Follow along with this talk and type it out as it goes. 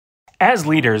As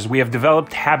leaders, we have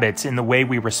developed habits in the way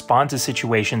we respond to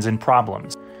situations and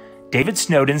problems. David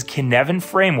Snowden's Cynefin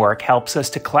framework helps us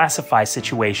to classify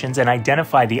situations and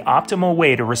identify the optimal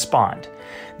way to respond.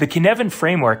 The Cynefin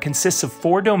framework consists of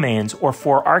 4 domains or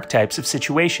 4 archetypes of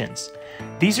situations.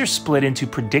 These are split into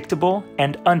predictable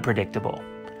and unpredictable.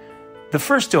 The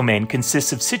first domain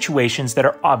consists of situations that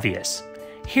are obvious.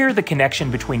 Here, the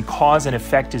connection between cause and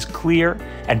effect is clear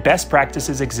and best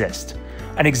practices exist.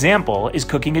 An example is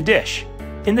cooking a dish.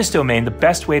 In this domain, the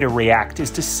best way to react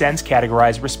is to sense,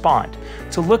 categorize, respond,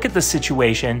 to look at the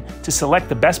situation, to select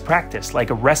the best practice like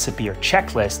a recipe or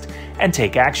checklist, and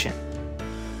take action.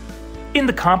 In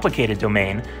the complicated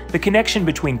domain, the connection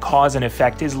between cause and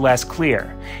effect is less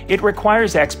clear. It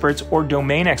requires experts or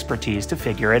domain expertise to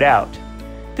figure it out.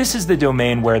 This is the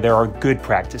domain where there are good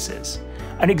practices.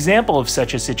 An example of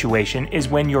such a situation is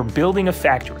when you're building a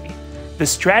factory. The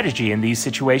strategy in these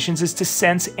situations is to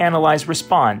sense, analyze,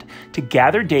 respond, to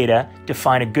gather data,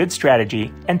 define a good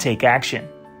strategy, and take action.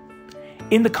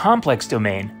 In the complex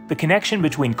domain, the connection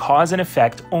between cause and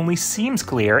effect only seems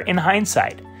clear in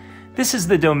hindsight. This is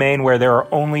the domain where there are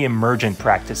only emergent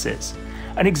practices.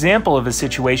 An example of a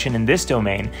situation in this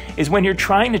domain is when you're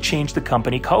trying to change the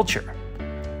company culture.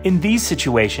 In these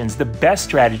situations, the best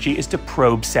strategy is to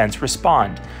probe, sense,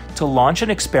 respond, to launch an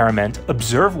experiment,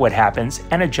 observe what happens,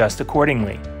 and adjust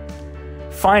accordingly.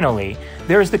 Finally,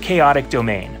 there is the chaotic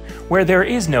domain, where there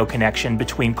is no connection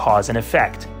between cause and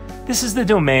effect. This is the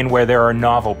domain where there are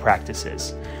novel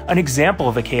practices. An example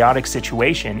of a chaotic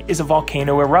situation is a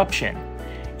volcano eruption.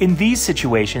 In these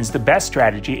situations, the best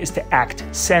strategy is to act,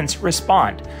 sense,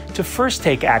 respond, to first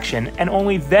take action and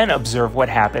only then observe what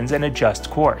happens and adjust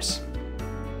course.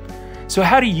 So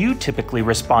how do you typically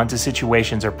respond to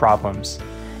situations or problems?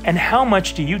 And how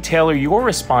much do you tailor your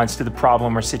response to the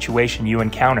problem or situation you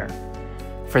encounter?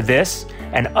 For this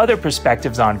and other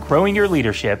perspectives on growing your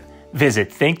leadership,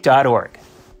 visit think.org.